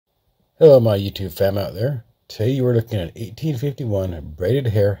Hello, my YouTube fam out there. Today you are looking at 1851 braided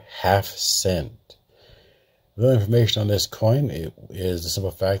hair half cent. The information on this coin is the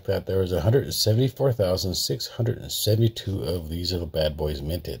simple fact that there was 174,672 of these little bad boys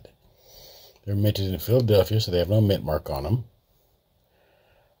minted. They're minted in Philadelphia, so they have no mint mark on them.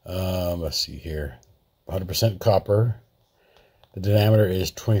 Let's see here. 100% copper. The diameter is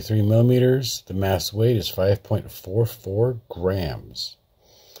 23 millimeters. The mass weight is 5.44 grams.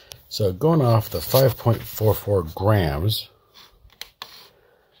 So going off the 5.44 grams,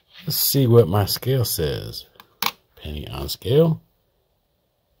 let's see what my scale says. Penny on scale,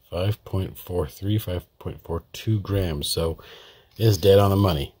 5.43, 5.42 grams. So it's dead on the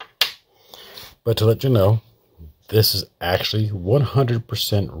money. But to let you know, this is actually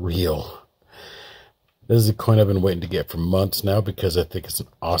 100% real. This is a coin I've been waiting to get for months now because I think it's an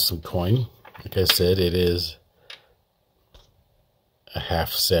awesome coin. Like I said, it is a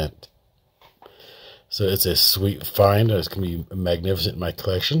half cent. So it's a sweet find. It's going to be magnificent in my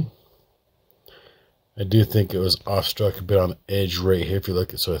collection. I do think it was off-struck a bit on the edge right here. If you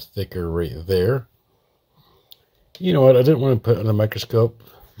look at sort of thicker right there. You know what? I didn't want to put it under a microscope,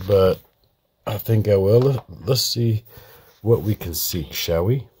 but I think I will. Let's see what we can see, shall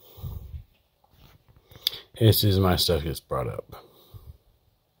we? As soon as my stuff gets brought up.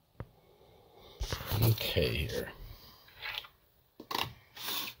 Okay, here.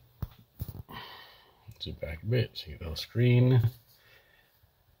 Zoom back a bit so you get the whole screen.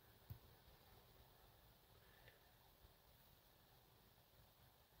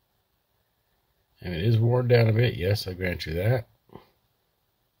 And it is worn down a bit, yes, I grant you that.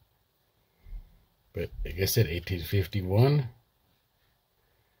 But like I said, 1851.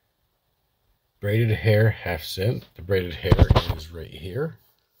 Braided hair half cent. The braided hair is right here.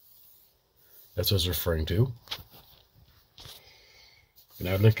 That's what I was referring to.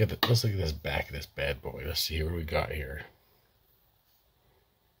 Now let's look at this back of this bad boy. Let's see what we got here.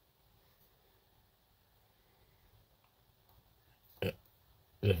 This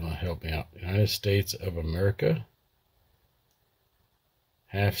will help me out. United States of America.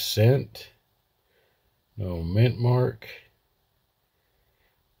 Half cent. No mint mark.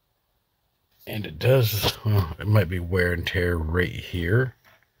 And it does, well, it might be wear and tear right here.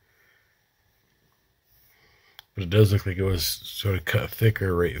 But it does look like it was sort of cut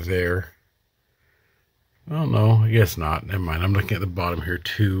thicker right there. Oh no, I guess not. Never mind. I'm looking at the bottom here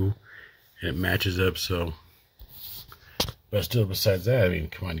too. And it matches up, so. But still, besides that, I mean,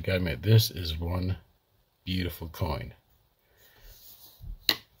 come on, you gotta admit, this is one beautiful coin.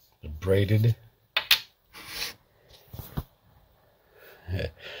 The braided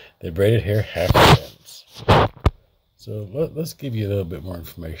hair half cents. So let's give you a little bit more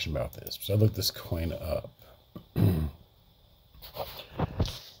information about this. So I looked this coin up.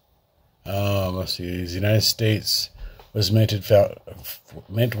 Let's see. The United States was mint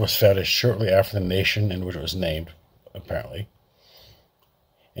was founded shortly after the nation in which it was named, apparently,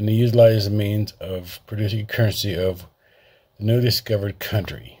 and it utilized the means of producing a currency of the newly discovered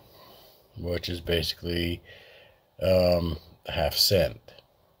country, which is basically half cent.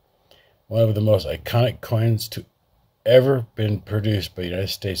 One of the most iconic coins to ever been produced by the United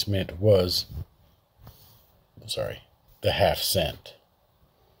States Mint was, the half cent.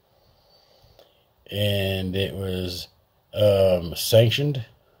 And it was sanctioned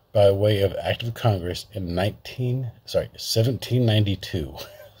by way of act of Congress in 1792.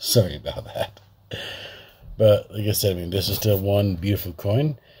 Sorry about that. But like I said, I mean, this is still one beautiful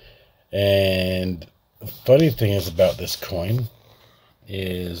coin. And the funny thing is about this coin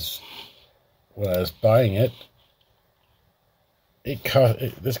is when I was buying it,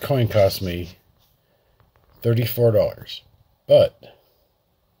 this coin cost me $34. But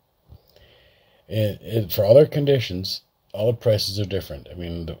for other conditions, all the prices are different. I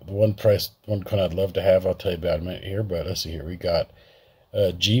mean, the one coin I'd love to have, I'll tell you about in a minute here. But let's see here. We got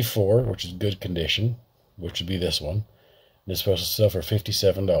G4, which is good condition, which would be this one. And it's supposed to sell for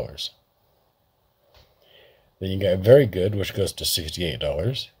 $57. Then you got very good, which goes to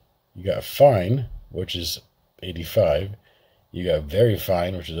 $68. You got fine, which is $85. You got very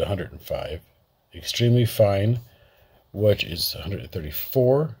fine, which is $105. Extremely fine, which is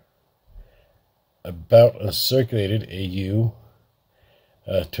 $134. About uncirculated AU,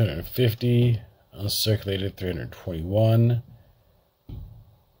 250. Uncirculated, $321.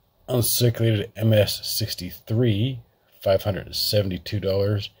 Uncirculated MS 63,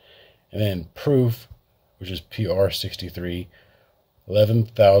 $572. And then proof, which is PR 63,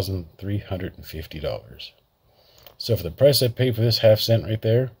 $11,350. So for the price I paid for this half cent right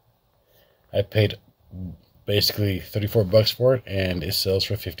there, I paid basically $34 for it, and it sells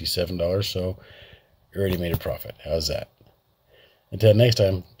for $57, so you already made a profit. How's that? Until next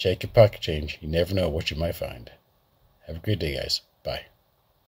time, check your pocket change. You never know what you might find. Have a great day, guys. Bye.